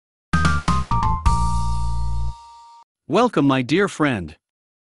Welcome, my dear friend.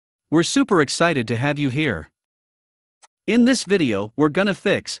 We're super excited to have you here. In this video, we're gonna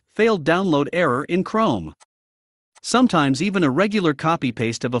fix failed download error in Chrome. Sometimes even a regular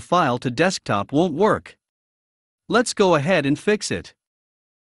copy-paste of a file to desktop won't work. Let's go ahead and fix it.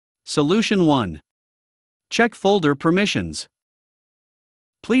 Solution 1. Check folder permissions.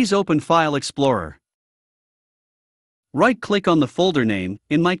 Please open File Explorer. Right-click on the folder name,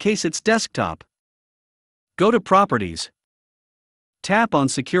 in my case it's Desktop. Go to Properties. Tap on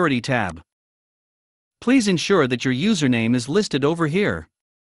Security tab. Please ensure that your username is listed over here.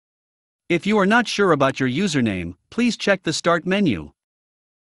 If you are not sure about your username, please check the Start menu.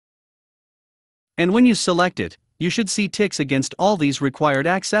 And when you select it, you should see ticks against all these required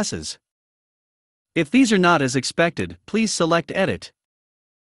accesses. If these are not as expected, please select Edit.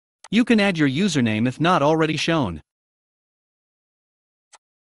 You can add your username if not already shown.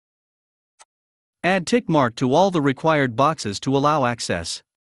 Add tick mark to all the required boxes to allow access.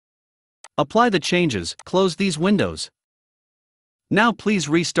 Apply the changes, close these windows. Now please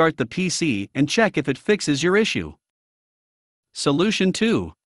restart the PC and check if it fixes your issue. Solution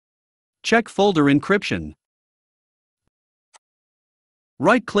 2. Check folder encryption.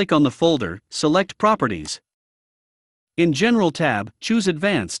 Right-click on the folder, select Properties. In General tab, choose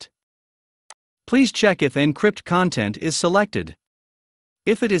Advanced. Please check if Encrypt content is selected.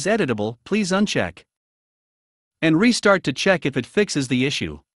 If it is editable, please uncheck. And restart to check if it fixes the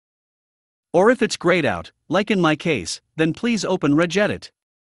issue. Or if it's grayed out, like in my case, then please open Regedit.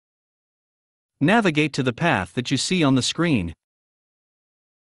 Navigate to the path that you see on the screen.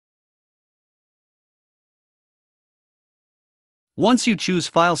 Once you choose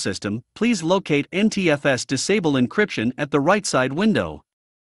File System, please locate NTFS Disable Encryption at the right side window.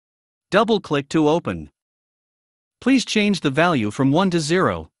 Double-click to open. Please change the value from 1 to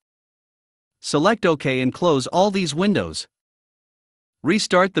 0. Select OK and close all these windows.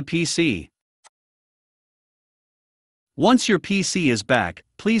 Restart the PC. Once your PC is back,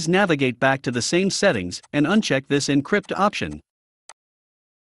 please navigate back to the same settings and uncheck this Encrypt option.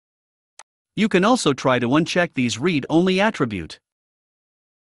 You can also try to uncheck these read-only attribute.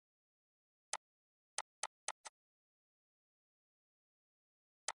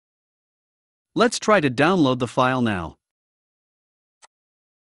 Let's try to download the file now.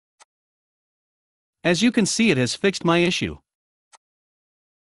 As you can see, it has fixed my issue.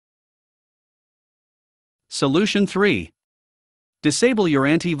 Solution 3. Disable your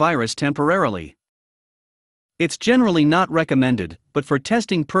antivirus temporarily. It's generally not recommended, but for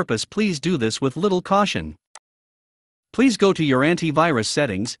testing purpose please do this with little caution. Please go to your antivirus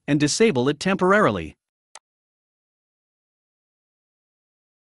settings and disable it temporarily.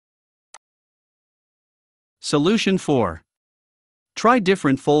 Solution 4. Try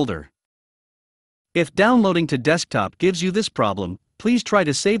different folder. If downloading to desktop gives you this problem, please try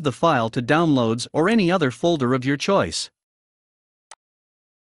to save the file to Downloads or any other folder of your choice.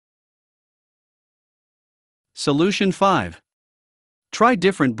 Solution 5. Try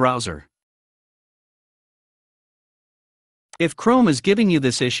different browser. If Chrome is giving you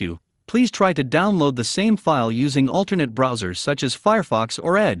this issue, please try to download the same file using alternate browsers such as Firefox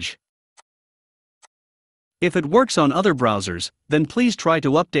or Edge. If it works on other browsers, then please try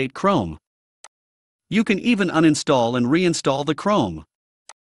to update Chrome. You can even uninstall and reinstall the Chrome.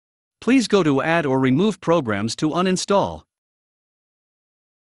 Please go to Add or Remove Programs to uninstall.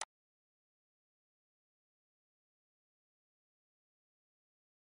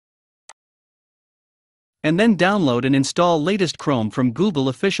 And then download and install latest Chrome from Google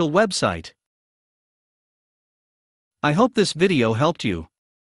official website. I hope this video helped you.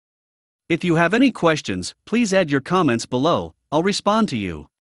 If you have any questions, please add your comments below, I'll respond to you.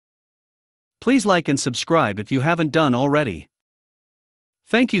 Please like and subscribe if you haven't done already.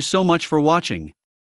 Thank you so much for watching.